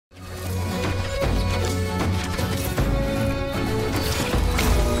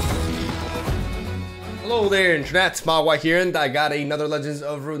Hello there internet, MegaMogwai here, and I got another Legends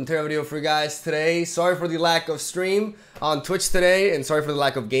of Runeterra video for you guys today. Sorry for the lack of stream on Twitch today, and sorry for the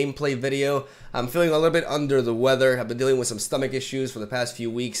lack of gameplay video. I'm feeling a little bit under the weather. I've been dealing with some stomach issues for the past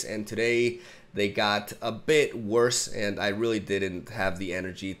few weeks, and today they got a bit worse, and I really didn't have the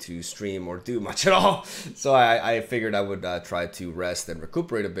energy to stream or do much at all. So I figured I would try to rest and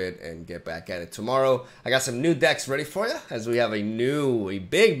recuperate a bit and get back at it tomorrow. I got some new decks ready for you, as we have a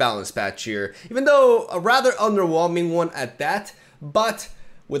big balance patch here, even though a rather underwhelming one at that, but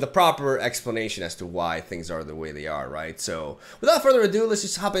with a proper explanation as to why things are the way they are, right? So without further ado, let's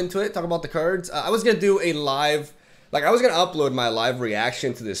just hop into it, talk about the cards. I was gonna do a live, I was gonna upload my live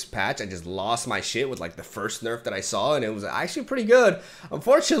reaction to this patch. I just lost my shit with the first nerf that I saw, and it was actually pretty good.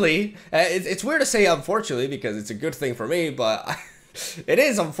 Unfortunately, it's weird to say unfortunately because it's a good thing for me, but it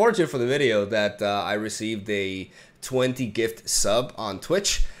is unfortunate for the video that I received a 20 gift sub on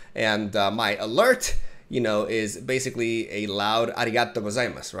Twitch, and my alert, is basically a loud arigato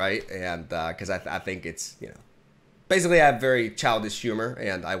gozaimasu, right? And because I think it's, basically I have very childish humor,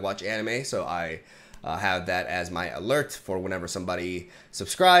 and I watch anime, so I have that as my alert for whenever somebody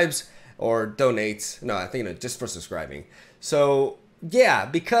subscribes or donates. No, I think just for subscribing. So yeah,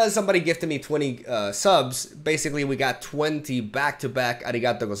 because somebody gifted me 20 subs, basically we got 20 back-to-back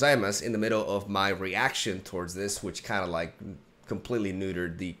arigato gozaimasu in the middle of my reaction towards this, which kind of completely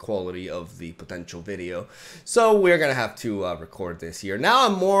neutered the quality of the potential video. So we're gonna have to record this here. Now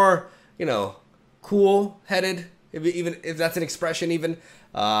I'm more, cool-headed, even if that's an expression even.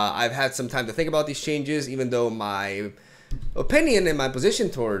 I've had some time to think about these changes, even though my opinion and my position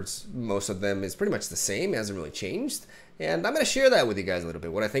towards most of them is pretty much the same. It hasn't really changed. And I'm going to share that with you guys a little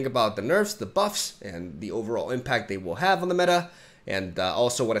bit. What I think about the nerfs, the buffs, and the overall impact they will have on the meta. And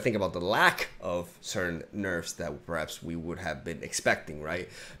also what I think about the lack of certain nerfs that perhaps we would have been expecting, right?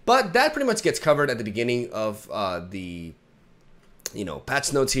 But that pretty much gets covered at the beginning of the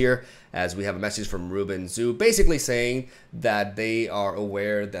patch notes here, as we have a message from Ruben Zoo basically saying that they are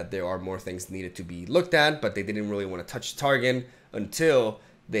aware that there are more things needed to be looked at, but they didn't really want to touch Targon until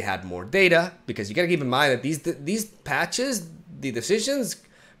they had more data, because you got to keep in mind that these patches, the decisions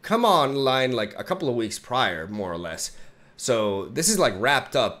come online a couple of weeks prior, more or less. So this is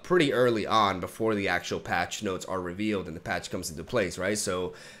wrapped up pretty early on before the actual patch notes are revealed and the patch comes into place, right?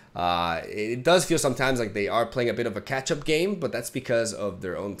 So it does feel sometimes like they are playing a bit of a catch-up game, but that's because of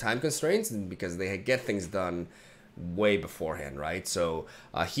their own time constraints and because they get things done way beforehand, right? So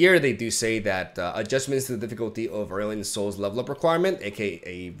here they do say that adjustments to the difficulty of Aurelion Soul's level up requirement, aka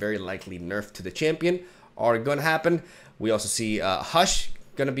a very likely nerf to the champion, are going to happen. We also see Hush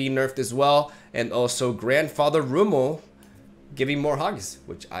going to be nerfed as well, and also Grandfather Rumo giving more hugs,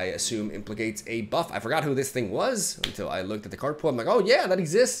 which I assume implicates a buff. I forgot who this thing was until I looked at the card pool. I'm like, oh yeah, that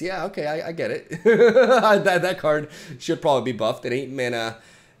exists. Yeah, okay, I get it. that card should probably be buffed. It 8 mana,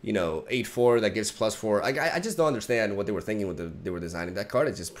 8/4 that gives +4. I just don't understand what they were thinking when they were designing that card.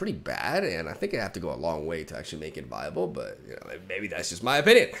 It's just pretty bad, and I think it have to go a long way to actually make it viable, but maybe that's just my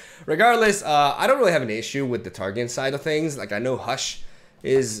opinion. Regardless, I don't really have an issue with the Targon side of things. I know Hush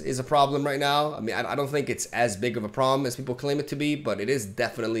is a problem right now. I mean, I don't think it's as big of a problem as people claim it to be, but it is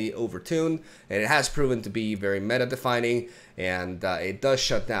definitely overtuned, and it has proven to be very meta-defining, and it does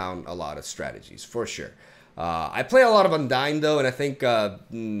shut down a lot of strategies, for sure. I play a lot of Undying, though, and I think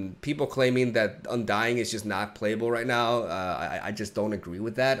people claiming that Undying is just not playable right now, I just don't agree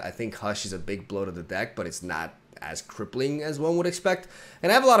with that. I think Hush is a big blow to the deck, but it's not as crippling as one would expect.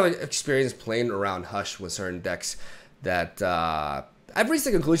 And I have a lot of experience playing around Hush with certain decks that I've reached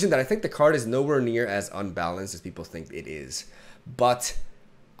the conclusion that I think the card is nowhere near as unbalanced as people think it is. But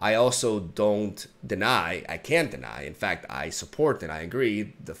I also don't deny, I can't deny, in fact, I support and I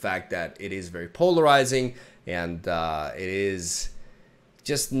agree, the fact that it is very polarizing, and it is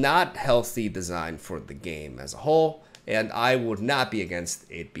just not healthy design for the game as a whole. And I would not be against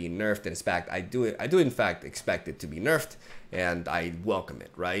it being nerfed. And in fact, I do in fact expect it to be nerfed, and I welcome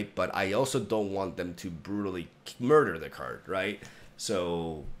it, right? But I also don't want them to brutally murder the card, right?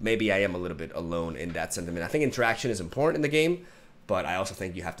 So maybe I am a little bit alone in that sentiment. I think interaction is important in the game, but I also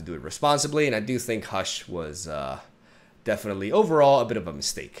think you have to do it responsibly, and I do think Hush was definitely overall a bit of a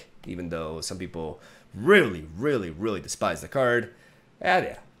mistake, even though some people really, really, really despise the card. And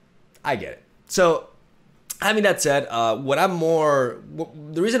yeah, I get it. So having that said,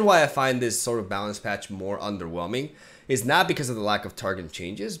 the reason why I find this sort of balance patch more underwhelming is not because of the lack of Targon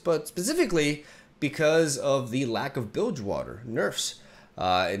changes, but specifically because of the lack of Bilgewater nerfs.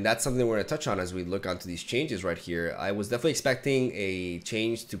 And that's something we're going to touch on as we look onto these changes right here. I was definitely expecting a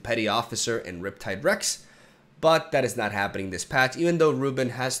change to Petty Officer and Riptide Rex, but that is not happening this patch, even though Ruben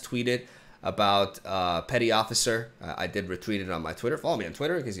has tweeted about Petty Officer. I did retweet it on my Twitter. Follow me on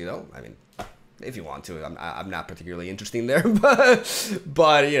Twitter because, you know, I mean, if you want to, I'm not particularly interesting there,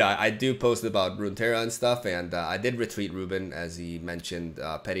 but you know, I do post about Runeterra and stuff, and I did retweet Ruben as he mentioned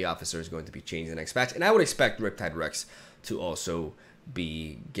Petty Officer is going to be changed in the next patch, and I would expect Riptide Rex to also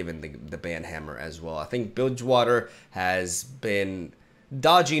be given the ban hammer as well. I think Bilgewater has been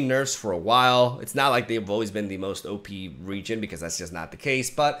dodging nerfs for a while. It's not like they've always been the most OP region, because that's just not the case,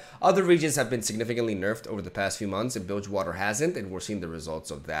 but other regions have been significantly nerfed over the past few months, and Bilgewater hasn't, and we're seeing the results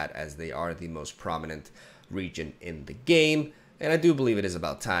of that as they are the most prominent region in the game. And I do believe it is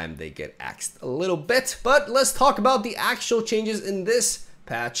about time they get axed a little bit. But let's talk about the actual changes in this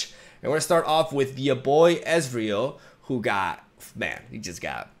patch, and we're gonna start off with your boy Ezreal, who got, man, he just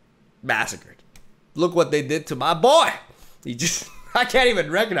got massacred. Look what they did to my boy. He just I can't even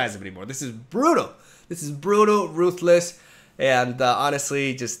recognize him anymore. This is brutal. This is brutal, ruthless, and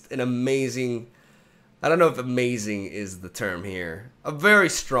honestly, just an amazing, I don't know if amazing is the term here, a very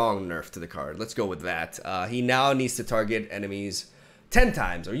strong nerf to the card. Let's go with that. He now needs to target enemies 10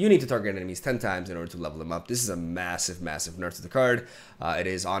 times, or you need to target enemies 10 times in order to level them up. This is a massive, massive nerf to the card. It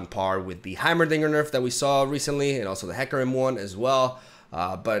is on par with the Heimerdinger nerf that we saw recently, and also the Hecarim one as well.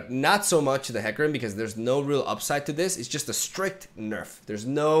 But not so much the Hecarim, because there's no real upside to this. It's just a strict nerf. There's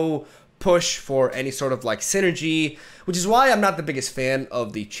no push for any sort of like synergy, which is why I'm not the biggest fan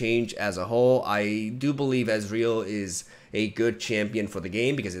of the change as a whole. I do believe Ezreal is a good champion for the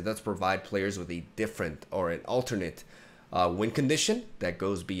game, because it does provide players with a different or an alternate win condition that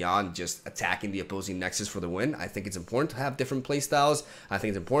goes beyond just attacking the opposing nexus for the win. I think it's important to have different playstyles. I think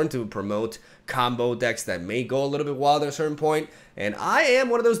it's important to promote combo decks that may go a little bit wild at a certain point. And I am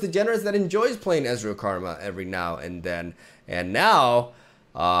one of those degenerates that enjoys playing Ezreal Karma every now and then. And now,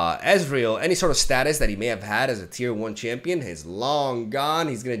 Ezreal, any sort of status that he may have had as a tier 1 champion is long gone.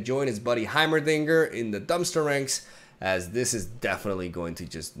 He's going to join his buddy Heimerdinger in the dumpster ranks, as this is definitely going to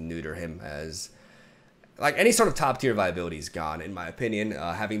just neuter him, as like any sort of top tier viability is gone, in my opinion.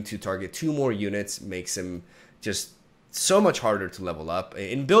 Having to target 2 more units makes him just so much harder to level up.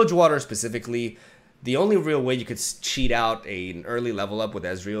 In Bilgewater specifically, the only real way you could cheat out an early level up with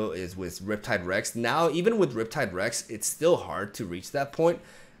Ezreal is with Riptide Rex. Now, even with Riptide Rex, it's still hard to reach that point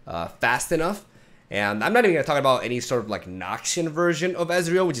fast enough. And I'm not even going to talk about any sort of like Noxian version of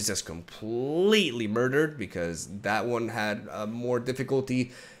Ezreal, which is just completely murdered, because that one had more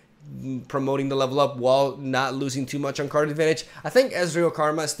difficulty promoting the level up while not losing too much on card advantage. I think Ezreal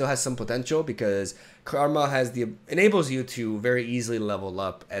Karma still has some potential, because Karma has enables you to very easily level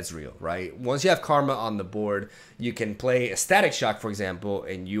up Ezreal, right? Once you have Karma on the board, you can play a Static Shock, for example,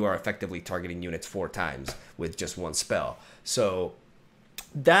 and you are effectively targeting units 4 times with just 1 spell. So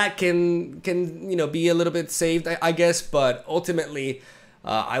that can you know, be a little bit saved, I guess, but ultimately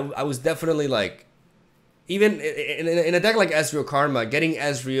I was definitely like, even in a deck like Ezreal Karma, getting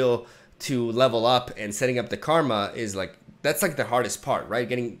Ezreal to level up and setting up the Karma is like, that's like the hardest part, right?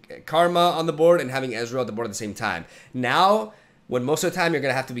 Getting Karma on the board and having Ezreal on the board at the same time. Now, when most of the time you're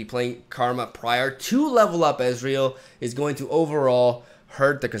going to have to be playing Karma prior to level up Ezreal, is going to overall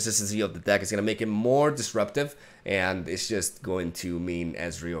hurt the consistency of the deck. It's going to make it more disruptive, and it's just going to mean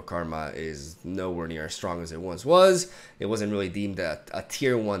Ezreal Karma is nowhere near as strong as it once was. It wasn't really deemed a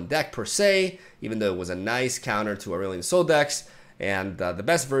tier 1 deck per se, even though it was a nice counter to Aurelion Soul decks. And the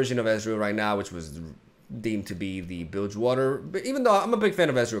best version of Ezreal right now, which was deemed to be the Bilgewater, but even though I'm a big fan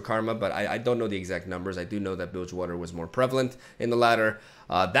of Ezreal Karma, but I don't know the exact numbers. I do know that Bilgewater was more prevalent in the latter.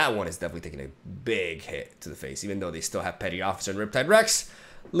 That one is definitely taking a big hit to the face, even though they still have Petty Officer and Riptide Rex.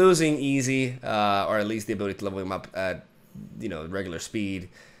 Losing easy, or at least the ability to level him up at, you know, regular speed,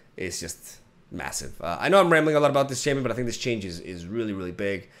 is just massive. I know I'm rambling a lot about this champion, but I think this change is really, really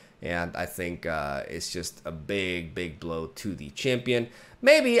big, and I think it's just a big, big blow to the champion.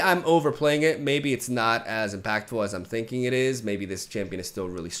 Maybe I'm overplaying it. Maybe it's not as impactful as I'm thinking it is. Maybe this champion is still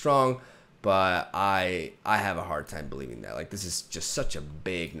really strong, but I have a hard time believing that. Like, this is just such a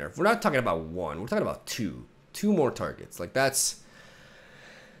big nerf. We're not talking about 1. We're talking about 2 more targets. Like, that's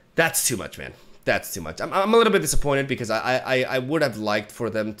too much, man. That's too much. I'm a little bit disappointed, because I would have liked for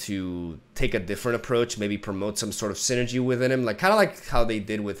them to take a different approach, maybe promote some sort of synergy within him, like kind of like how they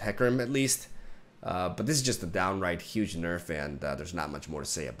did with Hecarim at least. But this is just a downright huge nerf, and there's not much more to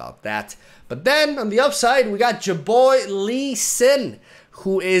say about that. But then on the upside, we got your boy Lee Sin,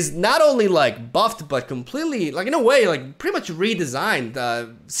 who is not only like buffed, but completely, like in a way, like pretty much redesigned.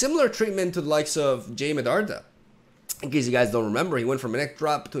 Similar treatment to the likes of Jay Medarda. In case you guys don't remember, he went from an 8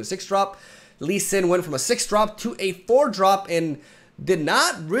 drop to a 6 drop. Lee Sin went from a 6 drop to a 4 drop, and did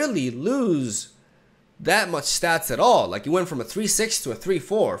not really lose that much stats at all. Like, you went from a 3/6 to a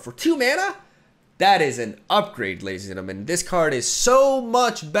 3/4 for 2 mana. That is an upgrade, ladies and gentlemen. This card is so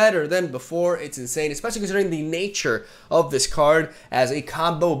much better than before. It's insane, especially considering the nature of this card as a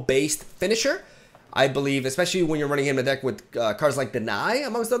combo-based finisher. I believe, especially when you're running him in a deck with cards like Deny,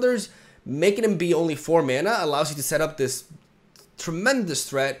 amongst others, making him be only 4 mana allows you to set up this tremendous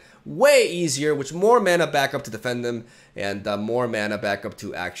threat way easier, with more mana backup to defend them, and more mana backup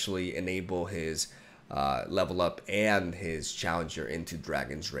to actually enable his level up and his challenger into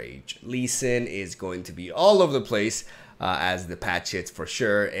Dragon's Rage. Lee Sin is going to be all over the place as the patch hits for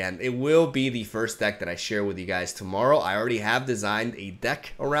sure, and it will be the first deck that I share with you guys tomorrow. I already have designed a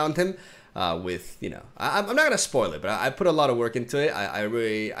deck around him with, you know, I'm not going to spoil it, but I put a lot of work into it.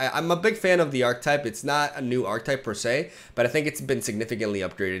 I'm a big fan of the archetype. It's not a new archetype per se, but I think it's been significantly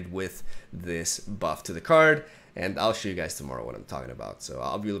upgraded with this buff to the card. And I'll show you guys tomorrow what I'm talking about. So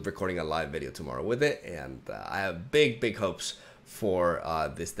I'll be recording a live video tomorrow with it. And I have big hopes for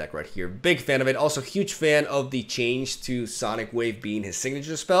this deck right here. Big fan of it. Also, huge fan of the change to Sonic Wave being his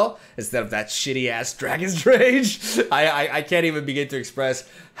signature spell instead of that shitty-ass Dragon's Rage. I can't even begin to express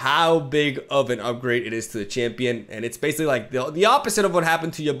how big of an upgrade it is to the champion. And it's basically like the opposite of what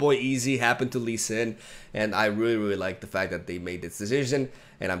happened to your boy Easy happened to Lee Sin. And I really like the fact that they made this decision.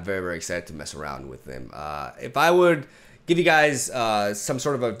 And I'm very excited to mess around with them. If I would give you guys some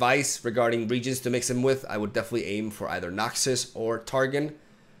sort of advice regarding regions to mix them with, I would definitely aim for either Noxus or Targon.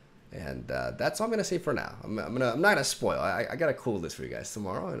 And that's all I'm going to say for now. I'm not going to spoil. I got a cool list for you guys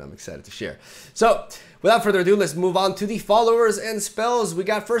tomorrow, and I'm excited to share. So, without further ado, let's move on to the followers and spells. We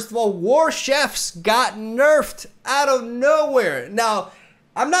got, first of all, War Chefs got nerfed out of nowhere. Now,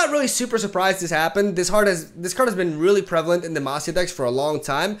 I'm not really super surprised this happened. This card has been really prevalent in the Demacia decks for a long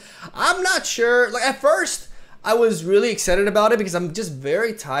time. I'm not sure. Like, at first, I was really excited about it because I'm just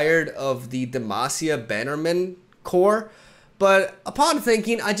very tired of the Demacia Bannerman core. But upon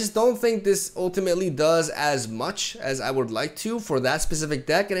thinking, I just don't think this ultimately does as much as I would like to for that specific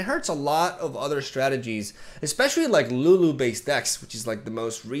deck. And it hurts a lot of other strategies, especially like Lulu-based decks, which is like the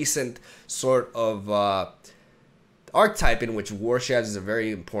most recent sort of archetype in which War Chefs is a very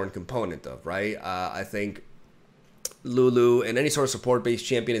important component of, right? I think Lulu and any sort of support-based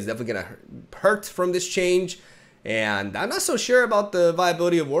champion is definitely going to hurt from this change. And I'm not so sure about the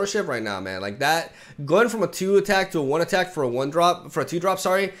viability of War Chef right now, man. Like, that, going from a 2 attack to a 1 attack for a 2 drop,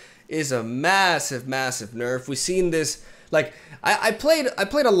 sorry, is a massive nerf. We've seen this, like, I played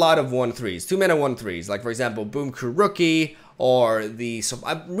a lot of 1/3s, 2 mana 1/3s, like, for example, Boom Crew Rookie, or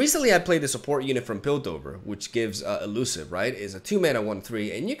recently I played the support unit from Piltover, which gives Elusive, right? Is a 2 mana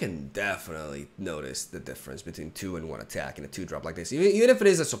 1/3, and you can definitely notice the difference between 2 and 1 attack and a 2 drop like this. Even if it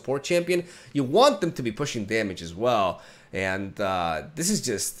is a support champion, you want them to be pushing damage as well. And this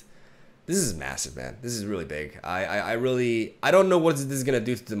is massive, man. This is really big. I don't know what this is gonna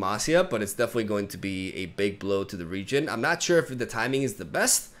do to Demacia, but it's definitely going to be a big blow to the region. I'm not sure if the timing is the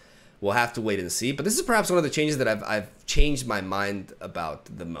best. We'll have to wait and see. But this is perhaps one of the changes that I've changed my mind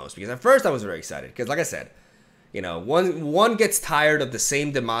about the most. Because at first I was very excited. Because like I said, you know, one gets tired of the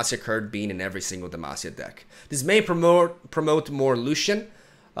same Demacia card being in every single Demacia deck. This may promote more Lucian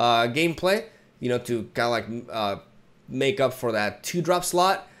gameplay, you know, to kind of like make up for that 2 drop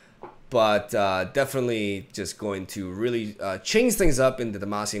slot. But definitely just going to really change things up in the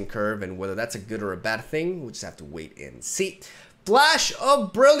Demacian curve. And whether that's a good or a bad thing, we'll just have to wait and see. Flash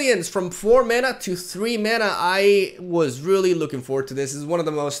of Brilliance from 4 mana to 3 mana. I was really looking forward to this. This is one of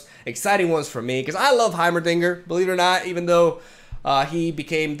the most exciting ones for me because I love Heimerdinger, believe it or not, even though he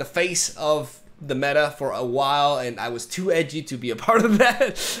became the face of the meta for a while and I was too edgy to be a part of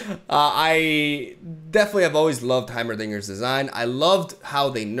that. I definitely have always loved Heimerdinger's design. I loved how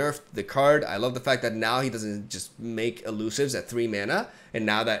they nerfed the card. I love the fact that now he doesn't just make elusives at 3 mana, and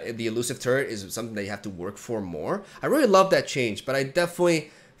now that the elusive turret is something that you have to work for more. I really love that change, but I definitely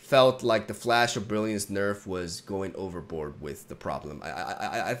felt like the Flash of Brilliance nerf was going overboard with the problem.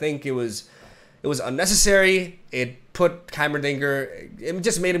 I think it was unnecessary. It put Heimerdinger, it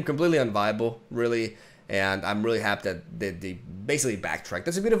just made him completely unviable, really. And I'm really happy that they basically backtracked.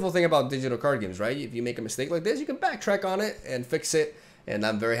 That's a beautiful thing about digital card games, right? If you make a mistake like this, you can backtrack on it and fix it. And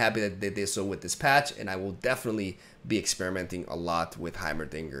I'm very happy that they did so with this patch. And I will definitely be experimenting a lot with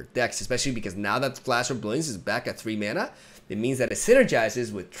Heimerdinger decks, especially because now that Flash of Brilliance is back at 3 mana, it means that it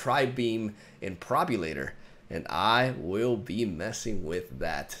synergizes with Tri-Beam and Probulator. And I will be messing with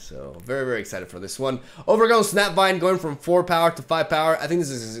that. So very excited for this one. Overgrown Snapvine going from 4 power to 5 power. I think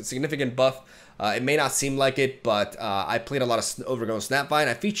this is a significant buff. It may not seem like it, but I played a lot of Overgrown Snapvine.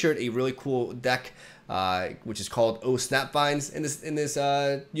 I featured a really cool deck, which is called O Snapvines in this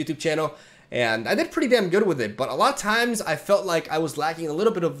YouTube channel. and I did pretty damn good with it. But a lot of times I felt like I was lacking a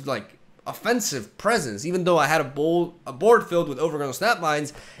little bit of like offensive presence. Even though I had a board filled with overgrown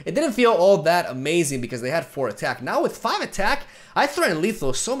snapvines, it didn't feel all that amazing because they had 4 attack. Now with 5 attack, I threaten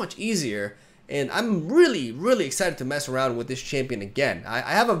lethal so much easier. And I'm really, really excited to mess around with this champion again. I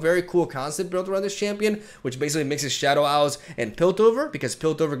have a very cool concept built around this champion, which basically mixes Shadow Owls and Piltover, because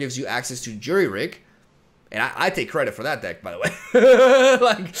Piltover gives you access to Jury Rig. And I take credit for that deck, by the way.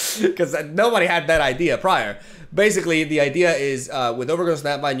 Like, because nobody had that idea prior. Basically, the idea is with Overgrown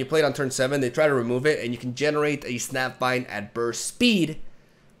Snapvine, you play it on turn 7, they try to remove it, and you can generate a Snapvine at burst speed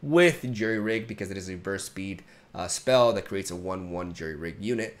with Jury Rig, because it is a burst speed spell that creates a 1/1 Jury Rig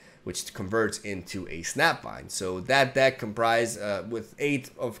unit, which converts into a Snapvine. So that deck comprised with 8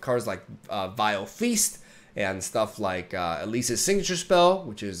 of cards like Vile Feast and stuff like Elise's signature spell,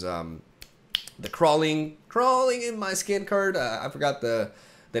 which is the crawling in my skin card. I forgot the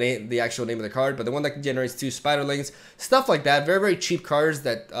actual name of the card, but the one that generates 2 spiderlings, stuff like that. Very, very cheap cards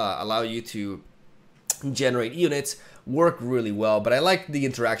that allow you to generate units, work really well. But I like the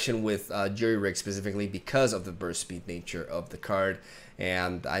interaction with Jury Rig specifically because of the burst speed nature of the card,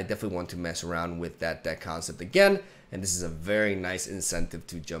 and I definitely want to mess around with that deck concept again. And this is a very nice incentive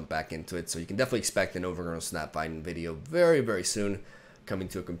to jump back into it. So you can definitely expect an Overgrown Snapvine video very, very soon, coming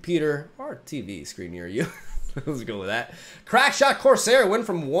to a computer or TV screen near you. Let's go with that. Crackshot Corsair went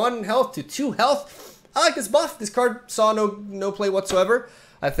from 1 health to 2 health. I like this buff. This card saw no play whatsoever.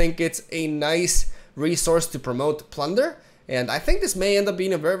 I think it's a nice resource to promote plunder, and I think this may end up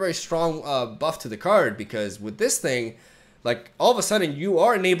being a very, very strong buff to the card, because with this thing, like, all of a sudden you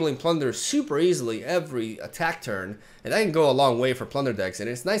are enabling plunder super easily every attack turn, and that can go a long way for plunder decks. And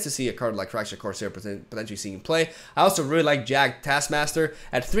it's nice to see a card like Crackshot Corsair potentially seeing play. I also really like Jag Taskmaster.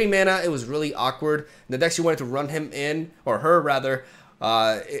 At 3 mana, it was really awkward. In the decks you wanted to run him in, or her rather,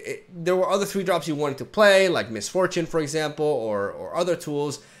 there were other 3-drops you wanted to play, like Misfortune, for example, or other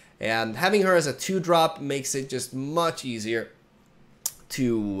tools. And having her as a 2-drop makes it just much easier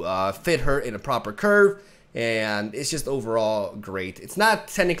to fit her in a proper curve. And it's just overall great. It's not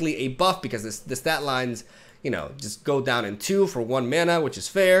technically a buff because the stat lines, you know, just go down in 2 for 1 mana, which is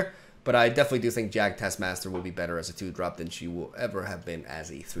fair. But I definitely do think Jag Taskmaster will be better as a 2-drop than she will ever have been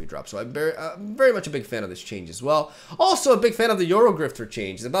as a 3-drop. So I'm very much a big fan of this change as well. Also a big fan of the Euro Grifter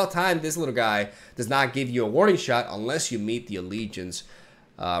change. It's about time this little guy does not give you a warning shot unless you meet the Allegiance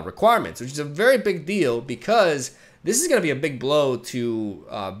requirements, which is a very big deal, because this is going to be a big blow to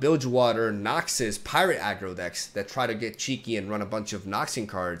Bilgewater Noxus pirate aggro decks that try to get cheeky and run a bunch of Noxing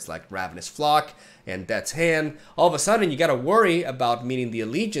cards like Ravenous Flock and Death's Hand. All of a sudden, you got to worry about meeting the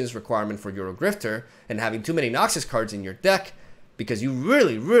Allegiance requirement for Euro Grifter and having too many Noxus cards in your deck, because you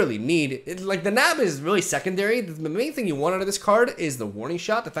really, really need it. Like, the nab is really secondary. The main thing you want out of this card is the warning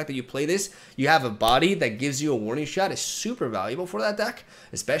shot. The fact that you play this, you have a body that gives you a warning shot, is super valuable for that deck,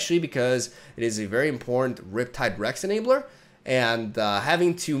 especially because it is a very important Riptide Rex enabler. And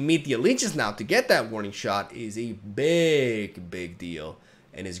having to meet the Allegiance now to get that warning shot is a big, big deal,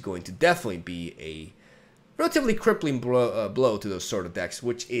 and is going to definitely be a relatively crippling blow to those sort of decks,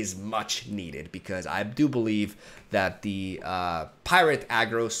 which is much needed, because I do believe that the pirate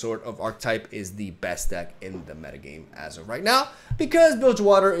aggro sort of archetype is the best deck in the metagame as of right now, because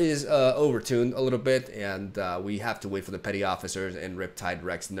Bilgewater is overtuned a little bit, and we have to wait for the Petty Officers and Riptide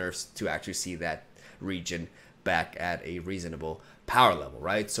Rex nerfs to actually see that region back at a reasonable power level,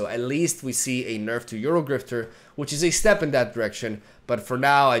 right? So at least we see a nerf to Euro Grifter, which is a step in that direction. But for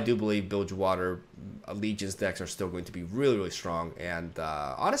now, I do believe Bilgewater Allegiance decks are still going to be really, really strong, and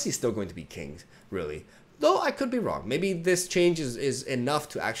honestly still going to be kings, really. Though I could be wrong. Maybe this change is enough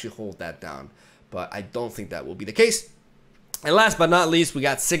to actually hold that down, but I don't think that will be the case. And last but not least, we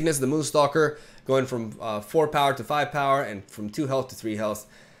got Cygnus the Moonstalker going from 4 power to 5 power and from 2 health to 3 health.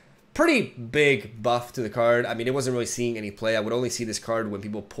 Pretty big buff to the card. I mean, it wasn't really seeing any play. I would only see this card when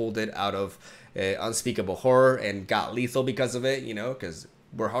people pulled it out of Unspeakable Horror and got lethal because of it, you know, because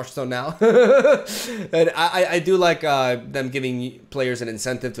we're Hearthstone now. And I do like them giving players an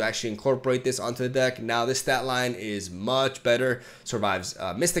incentive to actually incorporate this onto the deck. Now, this stat line is much better. Survives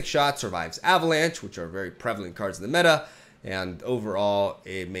Mystic Shot, survives Avalanche, which are very prevalent cards in the meta. And overall,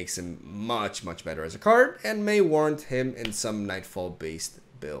 it makes him much, much better as a card and may warrant him in some Nightfall-based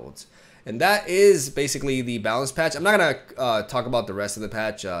builds. And that is basically the balance patch. I'm not gonna talk about the rest of the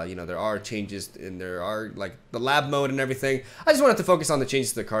patch. You know, there are changes and there are like the lab mode and everything. I just wanted to focus on the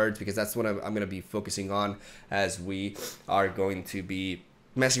changes to the cards because that's what I'm gonna be focusing on as we are going to be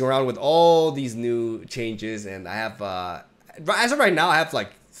messing around with all these new changes. And I have, as of right now, I have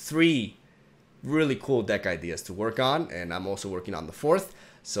like 3 really cool deck ideas to work on, and I'm also working on the 4th.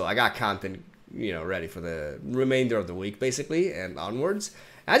 So I got content, you know, ready for the remainder of the week, basically, and onwards.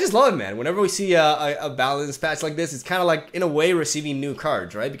 And I just love it, man. Whenever we see a balance patch like this, it's kind of like, in a way, receiving new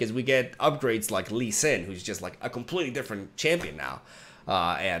cards, right? Because we get upgrades like Lee Sin, who's just like a completely different champion now.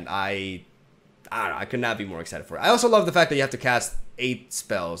 And I don't know, I could not be more excited for it. I also love the fact that you have to cast 8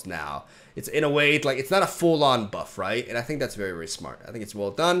 spells now. It's, in a way, like, it's not a full-on buff, right? And I think that's very, very smart. I think it's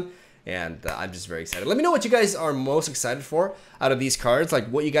well done, and I'm just very excited. Let me know what you guys are most excited for out of these cards, like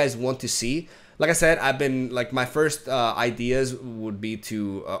what you guys want to see. Like I said, I've been, like, my first ideas would be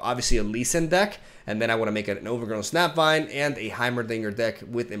to, obviously, a Lee Sin deck, and then I want to make an Overgrown Snapvine and a Heimerdinger deck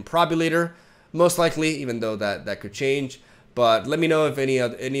with Improbulator, most likely, even though that could change. But let me know if any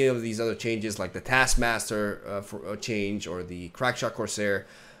of these other changes, like the Taskmaster for a change, or the Crackshot Corsair,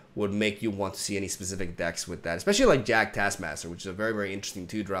 would make you want to see any specific decks with that, especially like Jag Taskmaster, which is a very, very interesting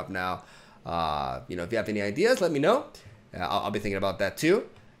 2-drop now. You know, if you have any ideas, let me know. I'll be thinking about that too.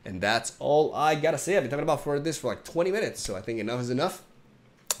 And that's all I gotta say. I've been talking about this for like 20 minutes, so I think enough is enough.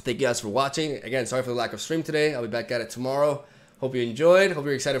 Thank you guys for watching. Again, sorry for the lack of stream today. I'll be back at it tomorrow. Hope you enjoyed. Hope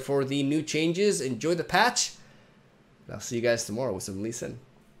you're excited for the new changes. Enjoy the patch. I'll see you guys tomorrow with some Lee Sin.